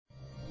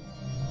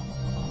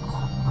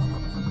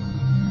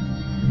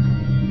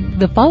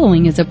The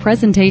following is a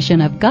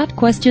presentation of Got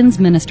Questions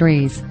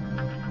Ministries.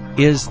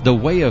 Is the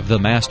Way of the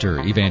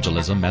Master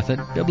evangelism method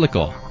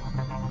biblical?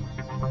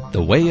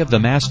 The Way of the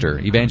Master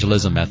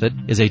evangelism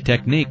method is a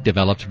technique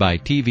developed by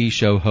TV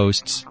show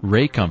hosts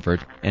Ray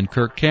Comfort and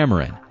Kirk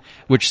Cameron,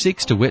 which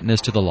seeks to witness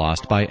to the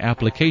lost by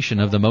application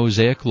of the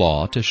Mosaic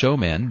Law to show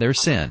men their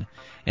sin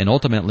and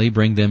ultimately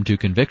bring them to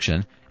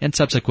conviction and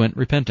subsequent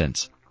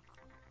repentance.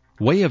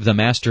 Way of the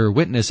Master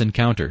witness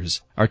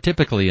encounters are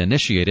typically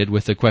initiated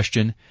with the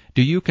question,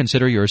 "Do you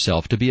consider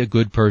yourself to be a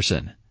good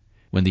person?"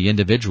 When the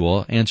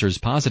individual answers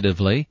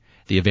positively,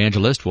 the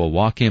evangelist will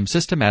walk him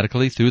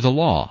systematically through the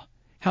law.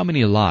 How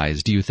many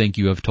lies do you think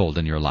you have told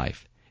in your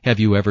life?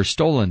 Have you ever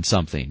stolen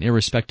something,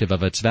 irrespective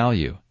of its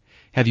value?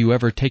 Have you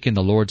ever taken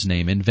the Lord's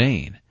name in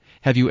vain?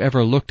 Have you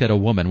ever looked at a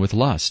woman with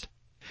lust?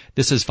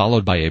 This is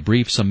followed by a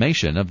brief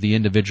summation of the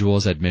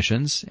individual's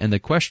admissions, and the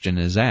question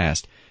is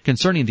asked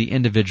concerning the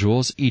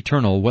individual's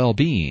eternal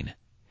well-being.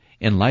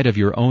 In light of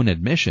your own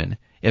admission,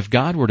 if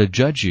God were to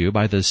judge you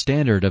by the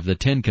standard of the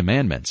 10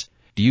 Commandments,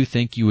 do you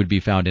think you would be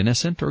found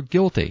innocent or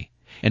guilty?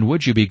 And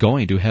would you be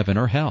going to heaven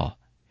or hell?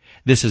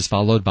 This is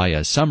followed by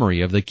a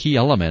summary of the key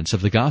elements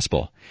of the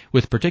gospel,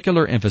 with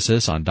particular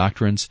emphasis on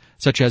doctrines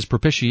such as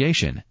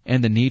propitiation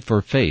and the need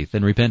for faith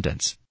and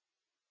repentance.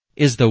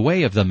 Is the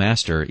Way of the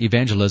Master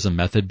evangelism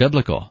method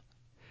biblical?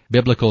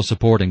 Biblical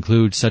support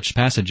includes such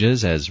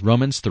passages as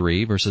Romans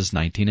 3, verses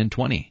 19 and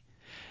 20.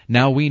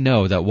 Now we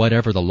know that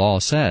whatever the law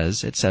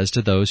says, it says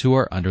to those who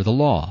are under the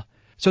law,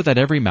 so that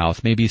every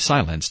mouth may be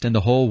silenced and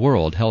the whole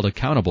world held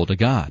accountable to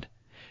God.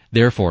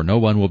 Therefore no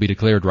one will be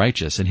declared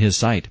righteous in his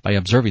sight by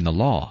observing the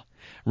law.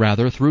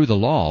 Rather, through the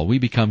law we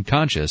become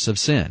conscious of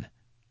sin.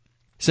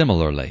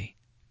 Similarly,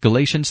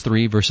 Galatians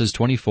 3, verses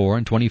 24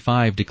 and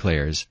 25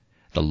 declares,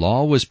 "The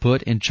law was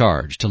put in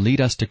charge to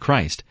lead us to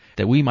Christ,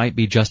 that we might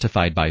be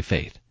justified by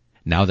faith.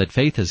 Now that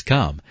faith has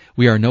come,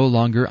 we are no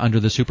longer under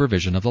the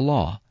supervision of the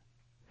law."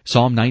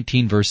 Psalm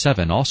 19, verse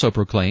 7 also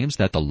proclaims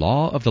that the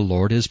law of the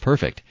Lord is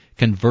perfect,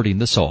 converting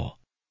the soul.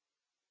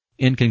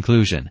 In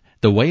conclusion,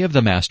 the Way of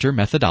the Master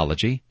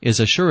methodology is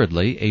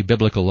assuredly a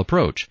biblical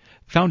approach,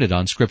 founded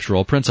on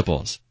scriptural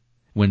principles.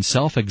 When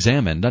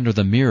self-examined under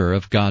the mirror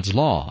of God's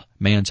law,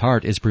 man's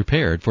heart is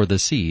prepared for the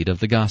seed of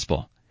the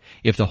gospel.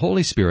 If the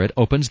Holy Spirit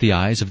opens the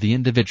eyes of the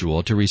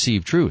individual to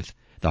receive truth,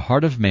 the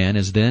heart of man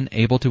is then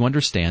able to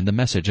understand the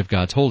message of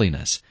God's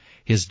holiness,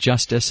 His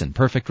justice and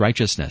perfect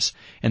righteousness,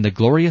 and the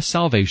glorious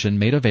salvation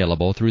made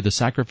available through the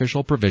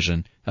sacrificial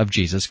provision of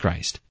Jesus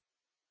Christ.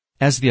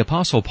 As the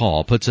Apostle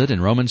Paul puts it in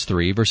Romans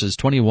 3, verses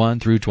 21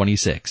 through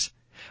 26,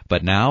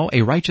 "But now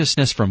a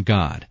righteousness from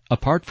God,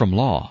 apart from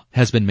law,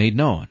 has been made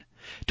known,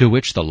 to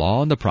which the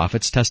law and the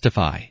prophets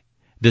testify.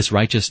 This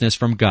righteousness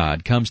from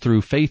God comes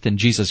through faith in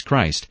Jesus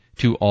Christ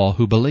to all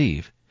who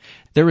believe.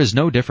 There is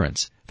no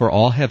difference, for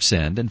all have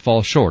sinned and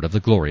fall short of the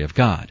glory of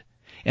God,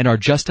 and are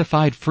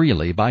justified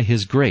freely by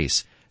His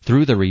grace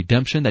through the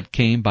redemption that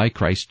came by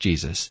Christ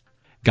Jesus.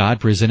 God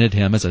presented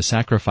Him as a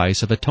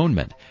sacrifice of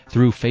atonement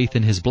through faith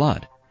in His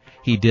blood.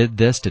 He did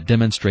this to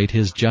demonstrate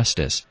His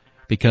justice,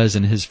 because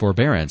in His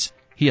forbearance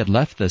He had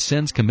left the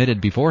sins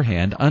committed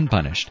beforehand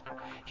unpunished.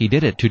 He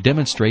did it to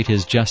demonstrate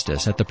His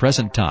justice at the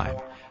present time,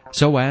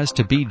 so as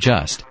to be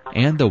just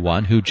and the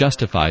one who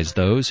justifies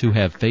those who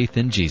have faith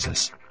in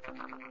Jesus."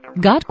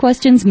 Got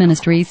Questions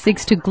Ministries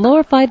seeks to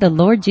glorify the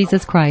Lord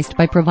Jesus Christ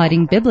by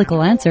providing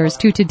biblical answers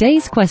to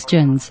today's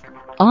questions.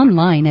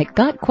 Online at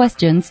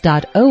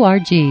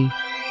gotquestions.org.